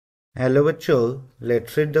Hello bachcho,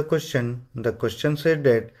 let's read the question. The question said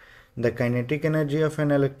that the kinetic energy of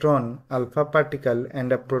an electron, alpha particle and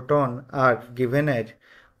a proton are given as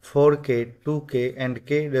 4k, 2k and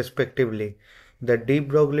k respectively. The de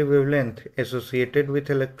Broglie wavelength associated with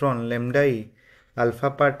electron lambda e, alpha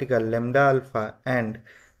particle lambda alpha and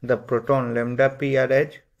the proton lambda p are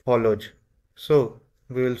as follows. So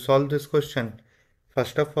we will solve this question.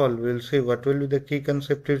 First of all, we will see what will be the key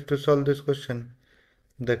concept used to solve this question.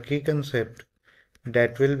 The key concept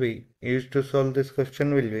that will be used to solve this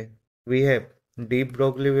question will be, we have de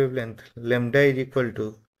Broglie wavelength lambda is equal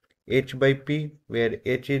to h by p, where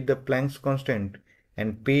h is the Planck's constant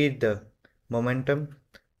and p is the momentum.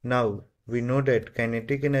 Now we know that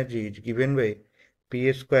kinetic energy is given by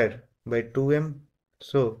p square by 2m.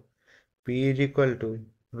 So p is equal to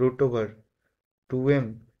root over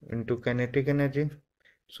 2m into kinetic energy.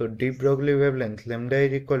 So de Broglie wavelength lambda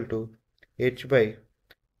is equal to h by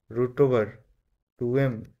root over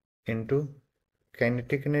 2m into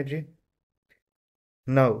kinetic energy.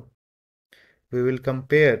 Now we will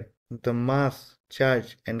compare the mass,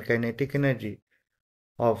 charge and kinetic energy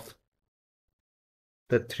of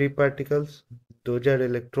the three particles. Those are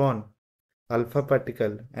electron, alpha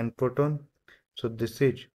particle and proton. So this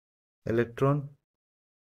is electron,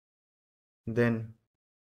 then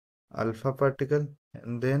alpha particle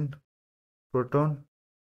and then proton.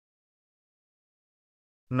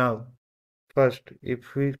 Now first,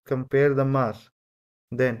 if we compare the mass,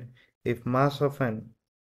 then if mass of a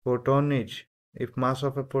proton is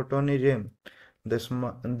m,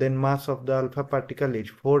 then mass of the alpha particle is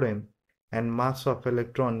 4m and mass of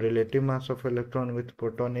electron, relative mass of electron with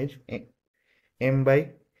proton is m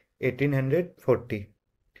by 1840.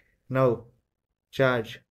 Now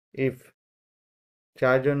charge, if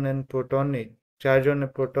charge on a proton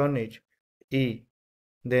is E,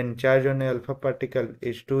 then charge on an alpha particle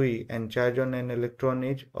is 2e and charge on an electron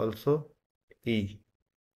is also E.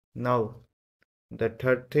 Now the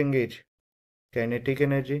third thing is kinetic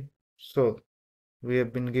energy. So we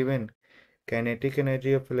have been given kinetic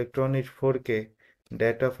energy of electron is 4k,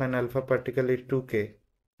 that of an alpha particle is 2k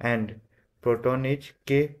and proton is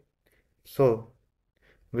k. So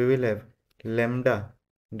we will have lambda,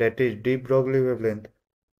 that is de Broglie wavelength,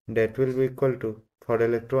 that will be equal to, for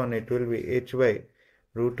electron it will be h by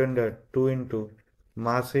root under 2 into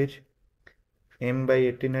mass is m by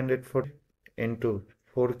 1840 into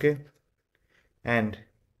 4k, and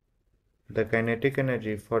the kinetic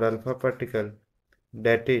energy for alpha particle,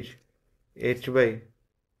 that is h by,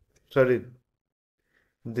 sorry,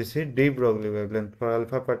 this is de Broglie wavelength for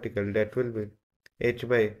alpha particle, that will be h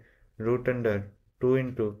by root under 2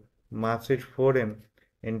 into mass is 4m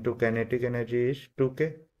into kinetic energy is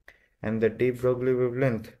 2k, and the de Broglie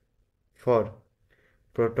wavelength for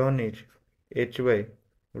proton is h by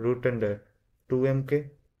root under 2mk.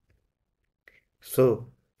 So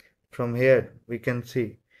from here we can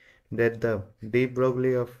see that the de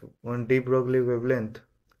Broglie wavelength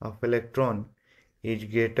of electron is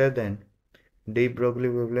greater than de Broglie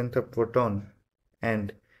wavelength of proton,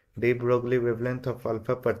 and de Broglie wavelength of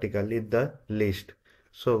alpha particle is the least.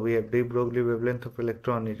 So we have de Broglie wavelength of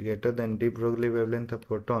electron is greater than de Broglie wavelength of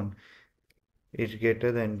proton is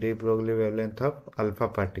greater than de Broglie wavelength of alpha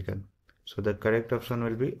particle. So the correct option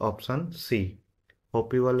will be option C.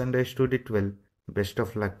 Hope you all understood it well. Best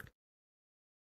of luck.